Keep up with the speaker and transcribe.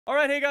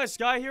Alright, hey guys,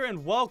 Sky here,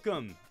 and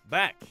welcome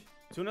back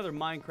to another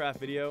Minecraft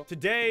video.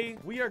 Today,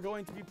 we are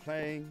going to be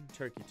playing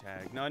Turkey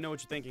Tag. Now, I know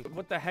what you're thinking.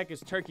 What the heck is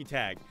Turkey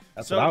Tag?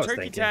 That's what I was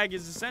Turkey thinking. Tag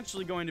is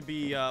essentially going to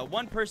be,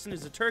 one person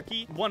is a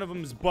turkey, one of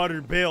them is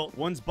Butterbill,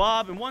 one's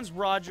Bob, and one's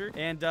Roger,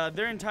 and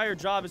their entire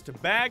job is to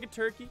bag a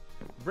turkey,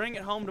 bring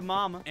it home to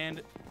Mama,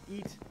 and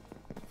eat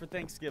for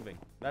Thanksgiving.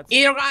 That's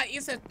You're gonna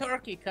eat a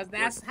turkey, because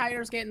that's how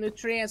you're getting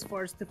nutrients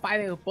for us to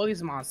fight a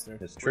police monster.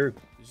 It's true.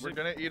 We're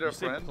gonna eat our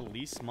friend.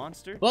 Police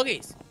monster?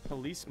 Boogies.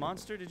 Police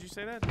monster? Did you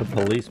say that? The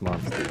police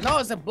monster. No,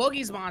 it's a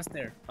boogies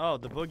monster. Oh,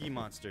 the boogie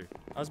monster.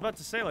 I was about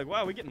to say, like,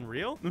 wow, we getting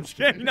real? I'm just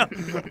kidding. No,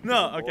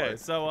 no. Okay,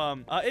 so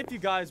if you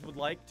guys would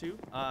like to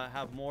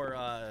have more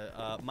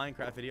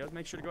Minecraft videos,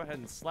 make sure to go ahead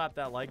and slap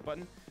that like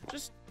button.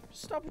 Just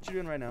stop what you're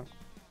doing right now.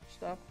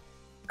 Stop.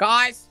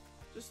 Guys.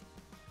 Just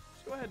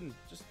go ahead and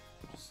just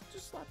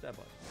slap that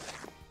button.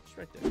 Just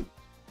right there.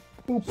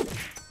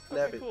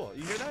 Okay, cool.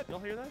 You hear that? Y'all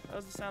hear that? That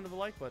was the sound of the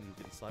like button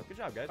getting slapped. Good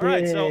job, guys. All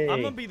right, so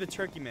I'm gonna be the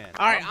turkey man.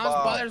 All right, I'm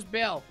Butters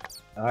Bill.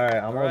 All right,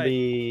 I'm gonna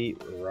be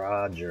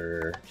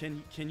Roger.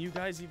 Can you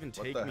guys even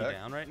take me heck?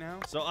 down right now?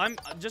 So I'm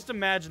just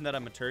imagine that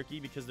I'm a turkey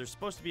because there's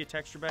supposed to be a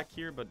texture back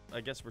here, but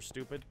I guess we're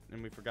stupid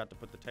and we forgot to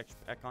put the texture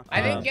pack on.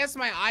 I didn't guess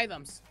my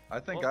items. I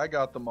think I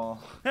got them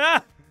all.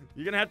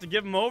 You're gonna have to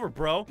give them over,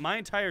 bro. My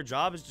entire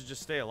job is to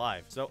just stay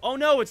alive. So, oh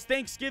no, it's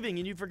Thanksgiving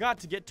and you forgot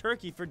to get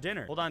turkey for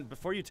dinner. Hold on,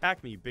 before you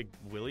attack me, you big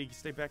Willy,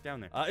 stay back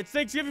down there. It's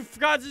Thanksgiving,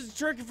 forgot it's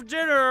turkey for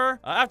dinner.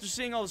 After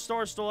seeing all the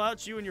stores sold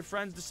out, you and your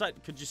friends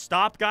decide. Could you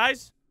stop,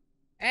 guys?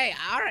 Hey,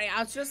 all right,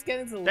 I was just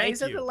getting the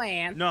lays of the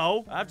land.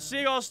 No, after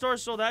seeing all the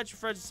stores sold out, your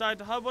friends decide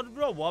to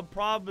what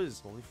problem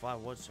is? Holy five,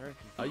 what's turkey?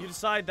 You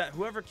decide that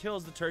whoever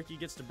kills the turkey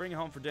gets to bring it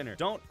home for dinner.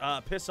 Don't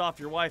piss off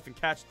your wife and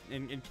catch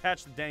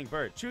the dang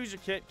bird. Choose your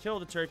kit, kill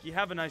the turkey,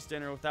 have a nice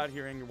dinner without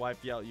hearing your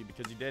wife yell at you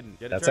because you didn't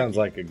get a turkey. That sounds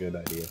like a good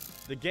idea.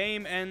 The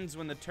game ends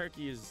when the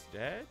turkey is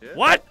dead. Yeah.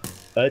 What?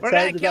 That We're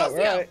gonna sounds kill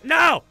about right.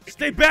 No!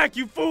 Stay back,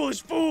 you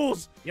foolish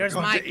fools! Here's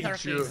We're my going to eat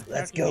turkey. you.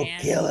 Let's go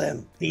kill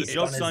him. The Feast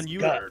joke's on on his you,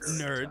 guts.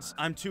 nerds.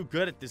 I'm too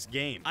good at this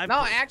game.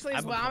 No, actually,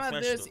 I'm what a I'm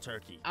gonna do is professional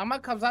turkey. I'm gonna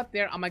come up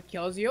there, I'm gonna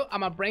kill you, I'm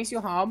gonna bring you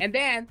home, and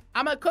then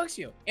I'm gonna cook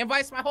you,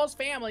 invite my whole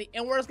family,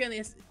 and we're just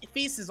gonna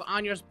feast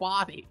on your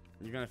body.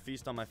 You're gonna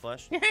feast on my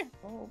flesh?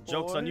 Oh,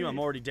 Joke's on you, boy. I'm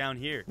already down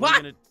here. What? Are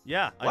you gonna...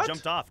 Yeah, I What?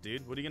 jumped off,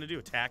 dude. What are you gonna do,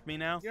 attack me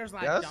now? Yours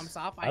like Yes. jumps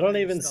off. I don't know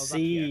even you're still up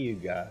see here. you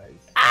guys.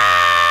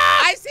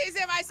 I see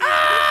him, I see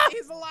him.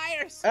 He's a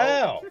liar.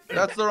 Ow!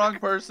 That's the wrong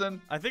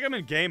person. I think I'm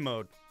in game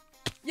mode.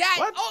 Yeah.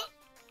 What? Oh,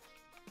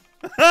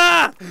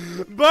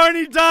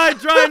 Barney died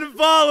trying to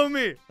follow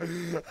me.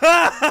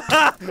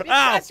 Ow.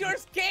 because your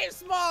game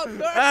small,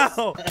 nurse.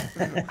 Ow.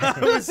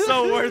 It was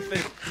so worth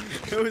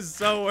it. It was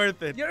so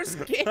worth it. Your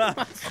skin. I'm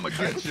gonna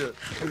get you.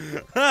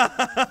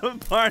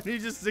 Barney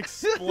just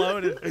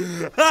exploded.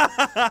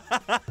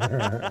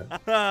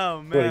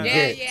 Oh, man. Yeah,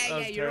 That yeah.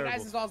 was Your terrible.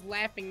 guys is all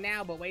laughing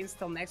now, but wait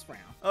until next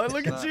round. Oh,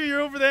 look at you.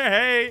 You're over there.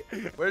 Hey.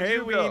 Where'd Hey, you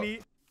go?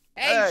 weenie.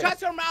 Hey, Hey.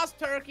 shut your mouth,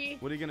 turkey.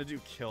 What are you going to do?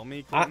 Kill me,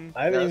 I Quentin?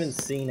 haven't Yes. even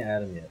seen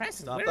Adam yet.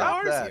 Preston, Stop where that.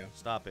 are Stop you?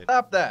 Stop it.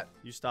 Stop that.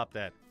 You stop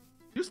that.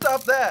 You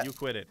stop that. You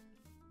quit it.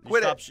 You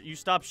Quit stop it. You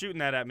stop shooting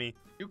that at me.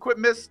 You quit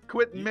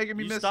making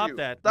me You miss stop you.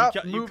 that. Stop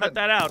You moving. cut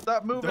that out.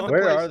 Stop moving. Don't- the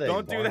Where place. are they?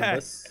 Don't do that.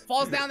 Barnabas?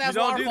 Falls down that You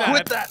don't do waterfall.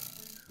 that. Quit that.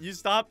 You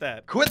stop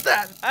that. Quit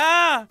that.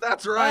 Ah!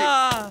 That's right.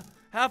 Ah!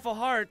 Half a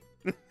heart.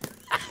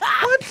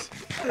 What?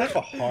 Half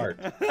a heart.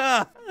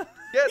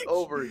 Get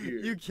over here.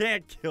 You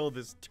can't kill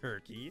this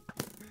turkey.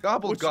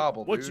 Gobble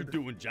gobble, What dude. you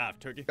doing, jive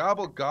turkey?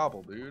 Gobble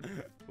gobble, dude.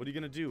 What are you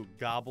gonna do?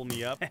 Gobble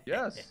me up?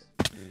 Yes.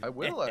 I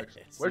will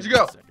actually. Where'd Sucker, you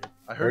go? sucker.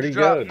 I heard Where'd you he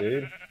drop. go,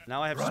 dude?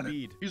 Now I have Running.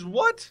 speed. He's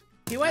what?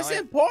 He went Now I-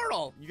 in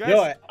portal. You guys, Yo,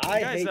 I you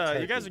guys, hate you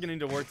turkey. guys are gonna need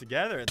to work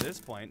together at this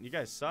point. You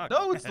guys suck.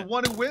 No, it's the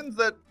one who wins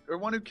that, or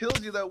one who kills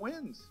you that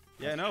wins.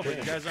 Yeah, no, but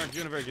you guys aren't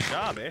doing a very good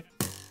job, eh?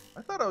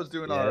 I thought I was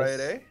doing Yes. all right,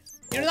 eh?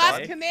 You're not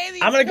Okay.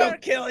 Canadian. I'm gonna go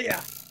turkey. kill ya.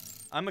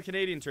 I'm a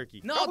Canadian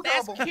turkey. No, Gobble,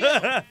 that's gobble.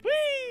 cute.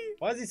 Whee!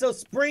 Why is he so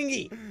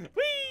springy?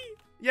 Whee!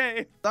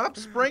 Yay! Stop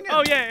springing.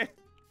 Oh yeah!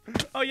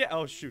 Oh yeah!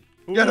 Oh shoot!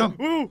 Ooh, Get him.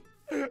 Woo!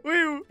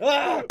 Woo!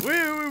 Ah!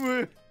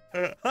 Woo!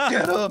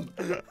 Get him.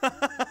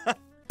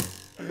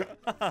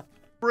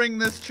 Bring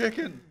this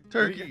chicken.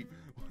 Turkey.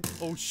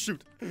 Oh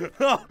shoot!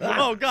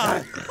 Oh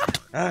god!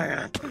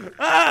 Ah!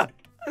 Ah!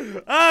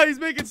 Ah! He's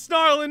making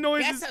snarling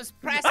noises. Guess him,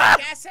 Preston.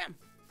 Guess him.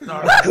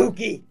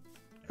 Kooky.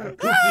 I'm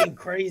kooky and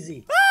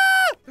crazy.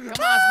 Come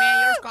on,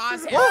 man. Yours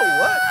cause him. Whoa,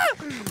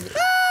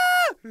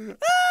 what?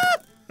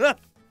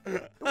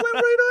 It went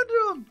right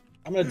under him.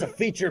 I'm gonna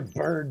defeat your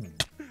bird.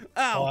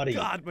 Ow! Body.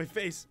 God, my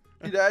face!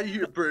 Get out of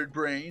here, bird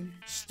brain.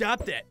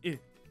 Stop that!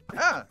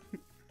 Ah,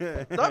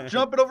 stop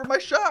jumping over my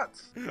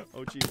shots.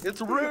 Oh jeez!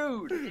 It's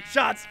rude.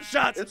 Shots!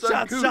 Shots! It's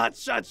Shots! uncouth.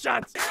 Shots!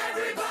 Shots! Shots!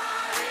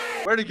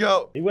 Where'd he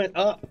go? He went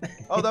up.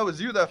 Oh, that was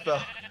you that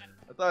fell.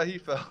 I thought he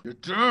fell. You're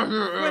dumb.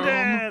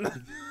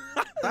 Quentin!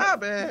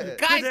 Stop it.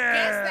 Guys, guess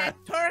that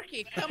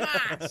turkey. Come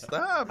on.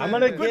 Stop it. I'm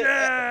gonna get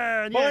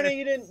Quentin!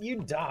 Barney. You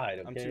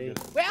died. I'm too Okay.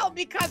 good. Well,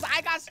 because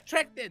I got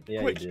restricted. Yeah,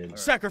 you Quick, did.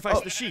 sacrifice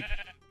Oh. the sheep.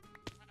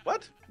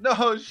 What?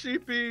 No,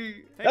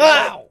 sheepy. Hey,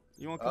 guys, Ow!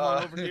 you want to come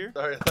on over here?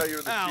 Sorry, I thought you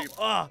were the Ow! sheep.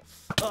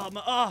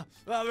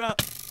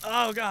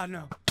 Oh God,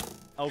 no!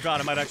 Oh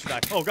God, I might actually die.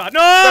 Oh God, no!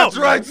 That's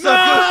right, sucker!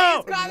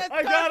 No! He's got a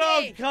I got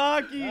all turkey.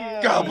 cocky.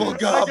 Gobble, I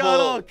got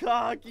all gobble.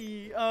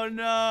 cocky. Oh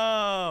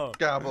no!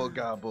 Gobble,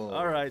 gobble.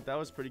 All right, that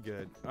was pretty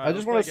good. All right, I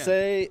just let's want to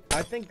play again. say,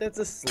 I think that's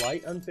a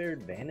slight unfair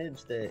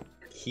advantage that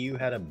Q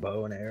had a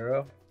bow and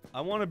arrow.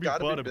 I want to be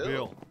Gotta be Butter Bill.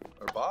 Bill.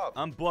 Or Bob.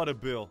 I'm Butter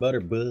Bill.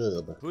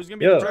 Butterbub. Who's gonna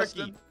be Yo. the turkey?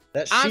 Preston.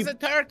 That I'm sheep. the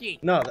turkey.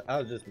 No, I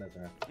was just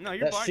messing around. No,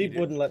 you're That Barney, sheep dude.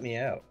 wouldn't let me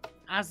out.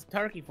 I was the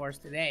turkey for us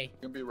today.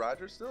 You gonna be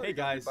Roger still? or Hey you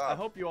gonna be guys, I Bob?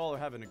 hope you all are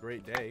having a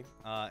great day.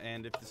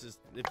 And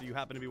if you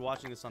happen to be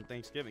watching this on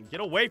Thanksgiving, get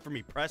away from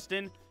me,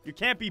 Preston. You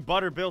can't be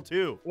Butter Bill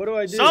too. What do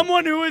I do?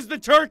 Someone who is the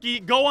turkey,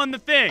 go on the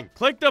thing.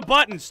 Click the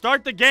button.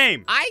 Start the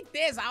game. I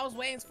was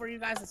waiting for you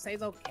guys to say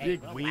it's okay.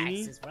 Big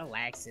weenie.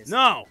 Relaxes.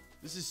 No,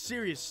 this is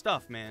serious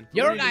stuff, man.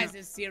 Your You don't guys even-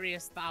 is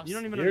serious stuff. You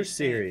don't even You're understand.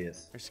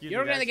 serious. Excuse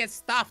You're me, gonna guys. get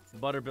stuffed.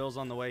 Butter Bill's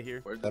on the way here.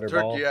 Where's the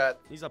Butterball. turkey at?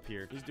 He's up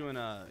here. He's doing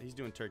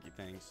turkey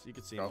things. You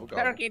can see him. Gobble,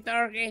 gobble. Turkey,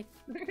 turkey.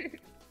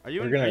 Are you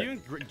We're in, gonna- are you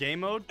in game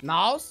mode?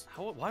 Nose?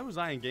 Why was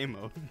I in game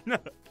mode?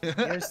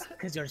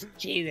 Because you're a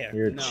cheater.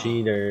 You're a No.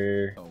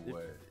 cheater. No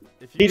way.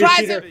 If Cheater, Try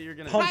cheater. to- you're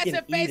gonna. Punk. Tries to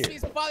Pumpkin face eater. me,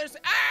 his father's.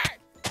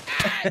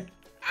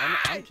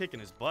 I'm kicking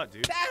his butt,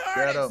 dude. That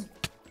Get hurts. him.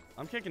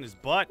 I'm kicking his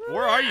butt.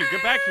 Where are you?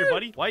 Get back here,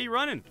 buddy. Why are you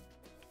running?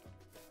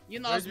 You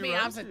know Where'd you me,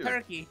 run I'm a to?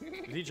 turkey.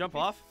 Did he jump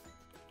off?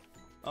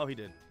 Oh, he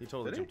did. He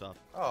totally Did he? jumped off.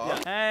 Oh.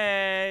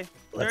 Hey,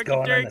 Let's turkey, go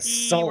on an turkey.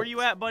 assault. Where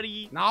you at,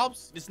 buddy?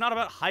 Nobs? It's not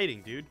about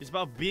hiding, dude. It's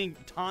about being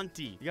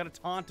taunty. You gotta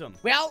taunt him.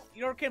 Well,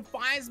 your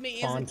confines me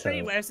isn't Tonto.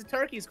 tree. Where's the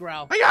turkeys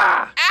grow? Hiya!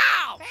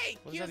 Ow! Hey,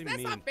 What does Hughes, that even that's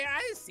mean? not fair. I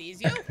didn't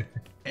seize you.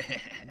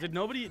 Did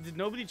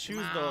nobody choose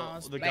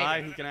Mouse, the baby.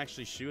 guy who can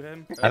actually shoot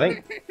him?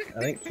 I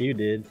think Q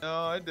did.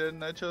 No, I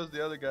didn't. I chose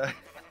the other guy.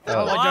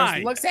 Oh, Why?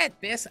 just looks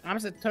at this. I'm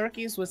the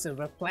turkeys with a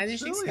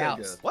replenishing Silly, I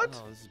scouts. guess. What?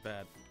 Oh, this is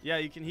bad. Yeah,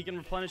 he can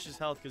replenish his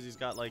health because he's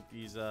got like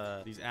these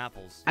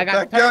apples. I got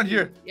Back down turkey.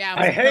 here. Yeah,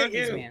 I I'm hate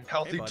turkeys, you. man.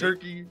 Healthy buddy.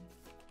 turkey.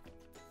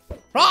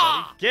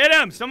 Raw! Get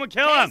him! Someone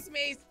kill him!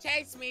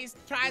 Chase me,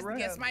 tries to Ran.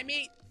 get my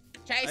meat.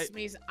 Chase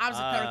me, I'm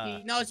the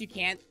turkey. No, you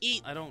can't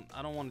eat. I don't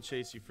want to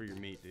chase you for your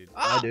meat, dude.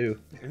 I Oh, do.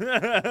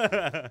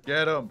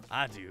 Get him.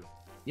 I do.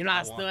 you're not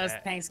I still want as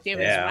that.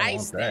 Thanksgiving Yeah, I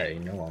rice want that. You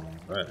know I want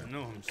I that.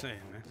 know what I'm saying,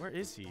 man. Where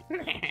is he?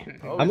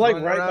 Oh, I'm he's like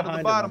running right around to the behind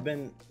him. bottom. I've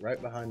been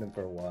right behind him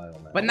for a while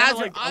now. But I now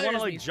wanna, your I want to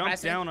others like be jump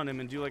present. down on him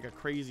and do like a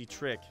crazy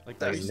trick, like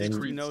That's that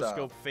Street no style.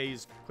 scope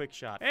phase quick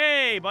shot.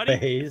 Hey, buddy!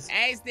 Phase.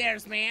 Hey,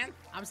 there's man.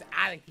 I'm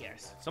out of here.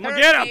 Someone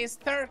get him!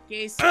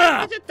 Turkeys.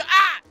 Ah!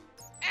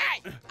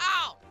 Hey!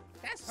 Oh!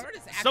 That's hurt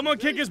his ass. Someone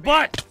kick really his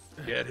bad. butt!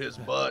 Get his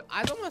butt.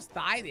 I almost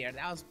died there.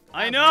 That was.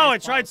 I that know. was I very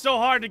tried close. so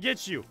hard to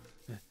get you.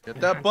 Get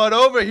that butt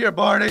over here,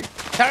 Barney.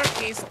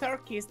 Turkeys.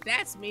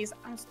 That's me.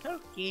 I'm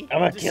turkey. I'm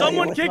gonna Did kill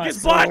someone you with kick my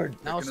his butt? sword.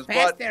 No, Kicking his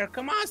fast butt. there.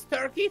 Come on,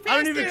 turkey. I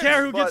don't even faster.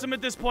 care who Butt. gets him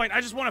at this point.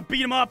 I just want to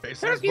beat him up.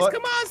 Facing his Turkeys, butt.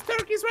 come on,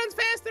 turkeys, runs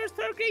faster,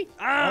 turkey.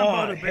 Ah, Oh, I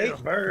Butter hate Bill.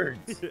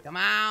 birds. Come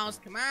on,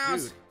 come on.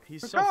 Dude,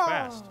 he's so Caw.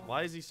 fast.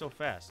 Why is he so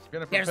fast?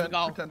 Gonna There's the pretend,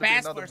 goal. pretend to be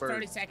Fast another for bird.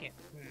 30 seconds.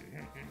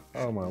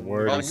 Oh my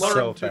word, I'll he's learn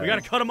so to. fast. We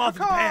gotta cut him off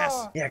at the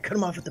pass. Yeah, cut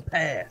him off at the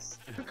pass.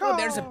 Oh,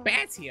 there's a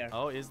bat here.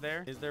 Oh, is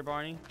there? Is there,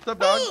 Barney? What's up,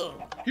 dog? Ooh.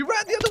 He ran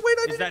the other way and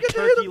I Is didn't that get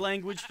to hit turkey him.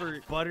 language for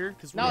butter?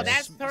 Cause No, we're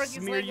that's gonna turkey's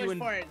smear you language in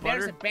for it. butter.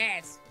 There's a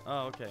bat.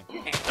 Oh, okay.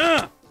 Get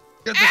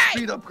the Hey!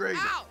 speed upgrade.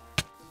 Ow!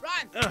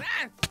 Run!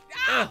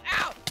 Ow!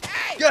 Ow!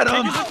 Hey! Get Kick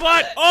him. his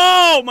butt!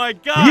 Oh my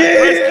God! Yeah!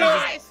 Preston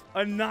just Guys,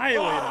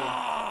 annihilated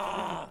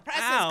him.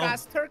 Preston's Ow.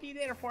 got turkey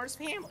dinner for his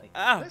family.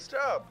 Ow! Nice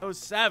job. That was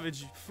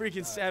savage,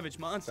 freaking savage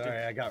monster.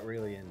 Sorry, I got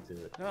really into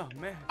it. Oh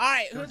man. All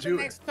right, Don't who's the do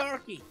it. next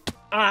turkey?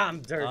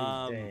 I'm Dirty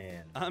Um,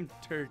 Dan. I'm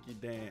Turkey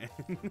Dan.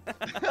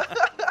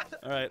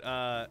 All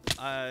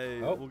right,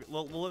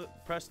 we'll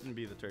let Preston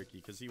be the turkey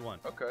because he won.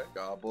 Okay.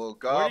 Gobble,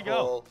 Where'd he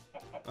gobble.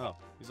 Oh,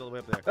 he's all the way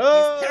up there.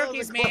 Oh,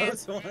 turkeys, the man.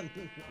 close one.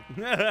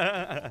 Did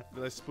I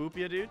spoop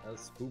you, dude? That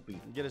was spoopy.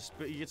 You get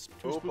too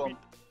Spoop spoopy? 'em.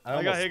 I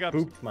I got almost hiccups.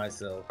 spooked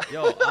myself.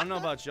 Yo, I don't know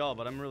about y'all,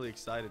 but I'm really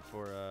excited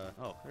for,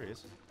 oh, there he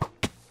is.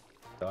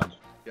 Dodge.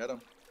 Get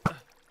him. What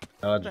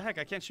Dodge. the heck?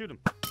 I can't shoot him.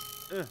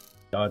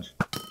 Dodge.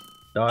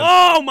 Dodge.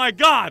 Oh my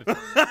God! What?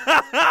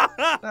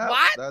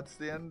 That's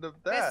the end of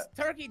This that.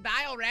 turkey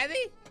die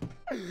already?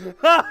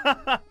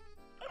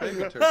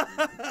 Baby turkey.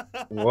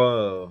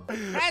 Whoa.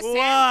 Preston!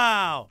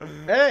 Wow!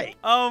 Hey,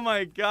 Oh my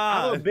I'm a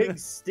God! big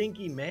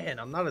stinky man.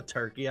 I'm not a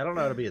turkey. I don't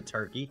know how to be a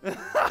turkey.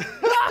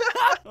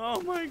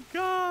 Oh my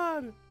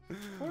God!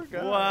 Poor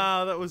guy.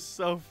 Wow, that was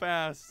so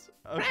fast.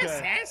 Okay.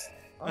 Princess!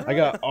 I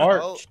got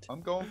Well, arched.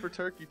 I'm going for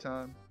turkey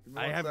time. Give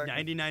me I one have second.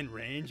 99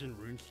 range in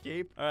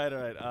RuneScape. All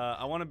right.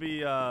 I want to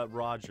be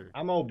Roger.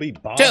 I'm gonna be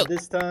Bob Two.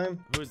 this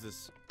time. Who is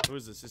this? Who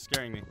is this? It's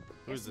scaring me.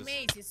 Who is It's this?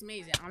 me, it's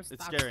me. I'm It's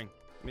stuck. scaring.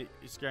 You're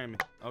scaring me.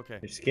 Okay.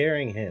 You're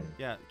scaring him.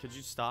 Yeah, could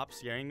you stop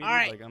scaring me? All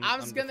right, Like,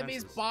 I'm just gonna be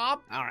defenseless. Bob.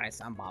 All right,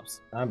 so I'm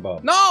Bob's. I'm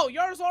Bob. No,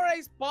 yours already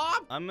is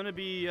Bob. I'm gonna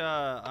be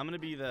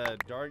the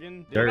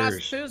Dargan. Dirge.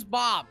 Let's choose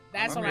Bob.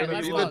 That's I'm all right. gonna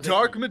Let's be go. the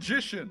dark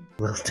magician.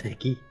 Little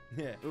Sticky.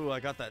 Yeah. Ooh, I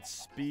got that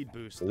speed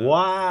boost. Though.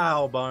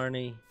 Wow,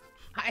 Barney.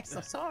 I'm so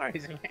sorry,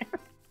 man.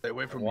 Stay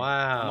away from me.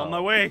 Wow. I'm on my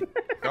way.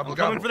 Gobble, I'm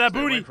coming for that Stay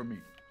booty. away from me.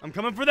 I'm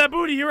coming for that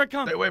booty. Here I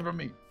come. Stay away from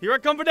me. Here I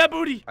come for that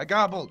booty. I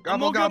gobble. I'm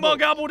Gobble, gonna gobble.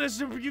 gobble this.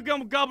 You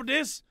gonna gobble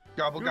this.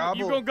 Gobble, You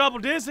gobble. gonna gobble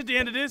this at the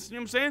end of this. You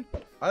know what I'm saying?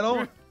 I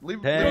don't. Leave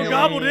me Dang,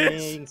 gobble alone.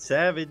 this.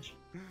 Savage.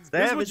 This is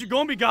what Savage. you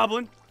gonna be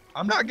gobbling.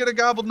 I'm not gonna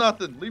gobble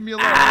nothing. Leave me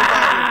alone.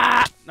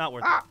 Not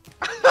worth Ah.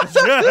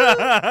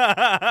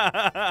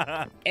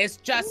 it. It's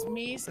just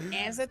me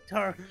and the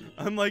turkey.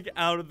 I'm like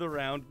out of the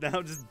round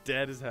now, just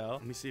dead as hell.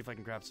 Let me see if I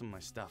can grab some of my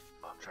stuff.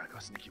 I'm trying to go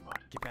sneaky mode.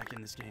 Get back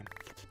in this game.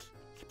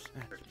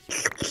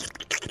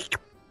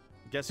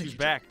 Guess who's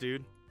back,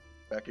 dude?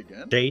 Back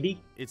again?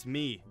 Shady. It's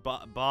me,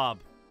 Bob,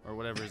 or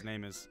whatever his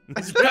name is.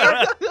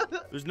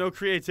 There's no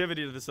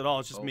creativity to this at all.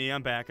 It's just Oh. me.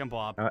 I'm back. I'm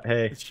Bob.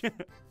 Hey.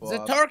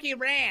 The turkey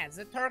ran.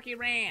 The turkey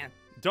ran.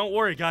 Don't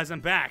worry, guys. I'm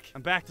back.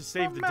 I'm back to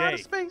save the From outer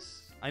day.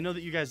 space. I know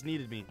that you guys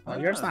needed me. Oh,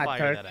 Don't yours not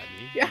fire turkey. that at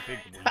me, Yeah. you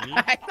big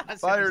weenie.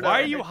 Fired Why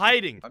up. are you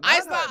hiding? I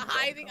was not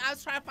hiding. hiding. I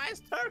was trying to find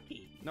his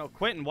turkey. No,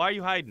 Quentin, why are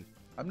you hiding?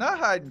 I'm not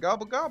hiding.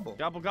 Gobble, gobble.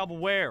 Gobble gobble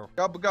where?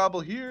 Gobble, gobble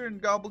here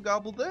and gobble,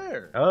 gobble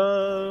there.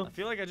 Oh. I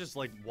feel like I just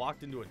like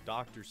walked into a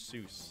Dr.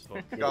 Seuss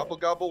book. Gobble,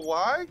 gobble,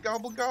 why?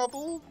 Gobble,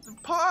 gobble,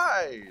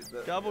 pie.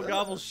 Gobble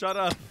gobble, shut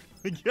up.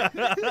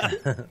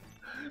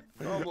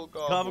 Gobble, gobble.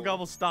 Gobble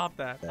gobble, stop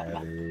that.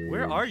 Savage.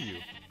 Where are you?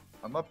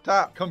 I'm up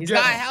top. Come He's get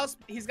got me. house.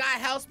 He's got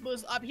house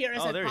moves up here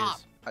as Oh, a there he top.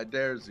 is. I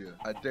dares you.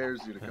 I dares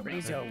you to come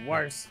He's in. your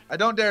worst I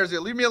don't dares you.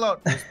 Leave me alone.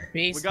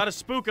 We beast. gotta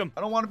spook him.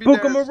 I don't want to be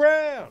Book him dares.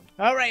 around.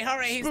 Hurry,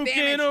 hurry. He's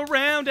Spooking damaged.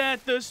 around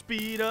at the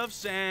speed of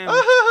sound.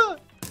 Ah!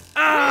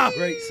 Ah!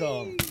 Great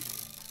song.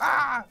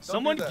 Ah! Don't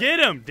Someone do that. get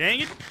him, dang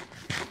it.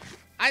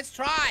 Let's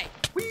try.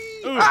 Whee!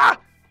 Ooh. Ah!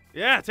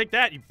 Yeah, take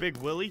that, you big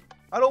Willie.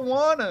 I don't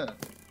wanna.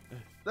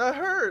 That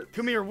hurts.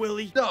 Come here,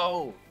 Willie.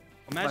 No.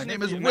 Imagine,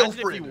 name if, is you, imagine if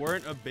Wilfred. you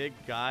weren't a big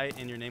guy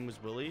and your name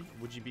was Willie.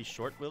 Would you be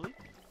short Willie?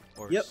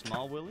 Or Yep.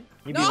 small Willie?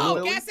 You No,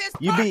 be Lil, guess it's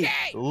you turkey. be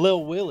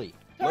Lil Willie.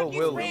 Turkey's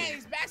Lil ran. Willy.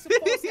 He's back to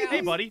full sound.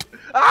 Hey, buddy.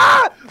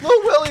 Ah!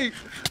 Lil Willie!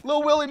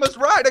 Lil Willie must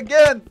ride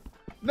again!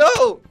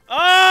 No!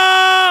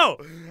 Oh!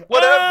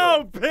 Whatever.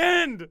 Oh,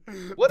 pinned!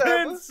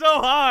 Whatever. Pinned so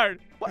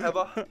hard!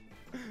 Whatever.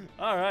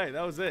 All right,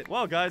 that was it.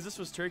 Well, guys, this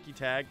was Turkey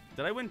Tag.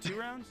 Did I win 2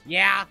 rounds?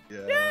 Yeah. Yeah.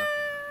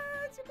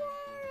 Tomorrow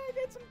I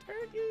get some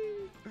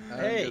turkey.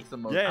 Hey, It's the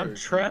most yeah. I'm turkey.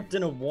 trapped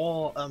in a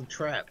wall. I'm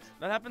trapped.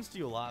 That happens to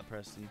you a lot,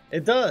 Preston.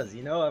 It does.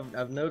 You know,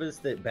 I've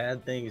noticed that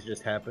bad things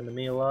just happen to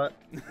me a lot.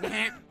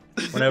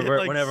 Whenever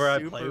Like, whenever I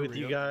super play with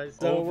you real. guys.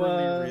 So,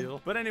 Overly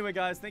real. But anyway,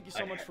 guys, thank you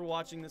so much for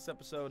watching this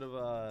episode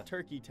of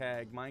Turkey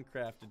Tag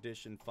Minecraft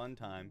Edition Fun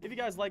Time. If you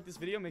guys like this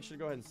video, make sure to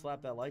go ahead and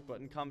slap that like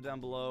button. Comment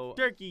down below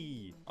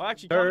turkey. Oh,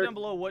 actually, comment down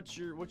below what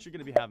you're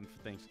gonna be having for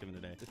Thanksgiving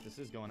today. If this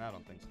is going out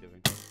on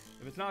Thanksgiving.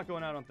 If it's not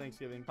going out on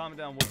Thanksgiving, comment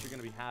down what you're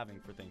gonna be having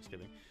for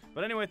Thanksgiving.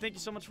 But anyway, thank you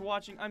so much for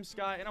watching. I'm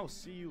Sky, and I will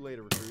see you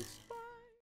later, recruits.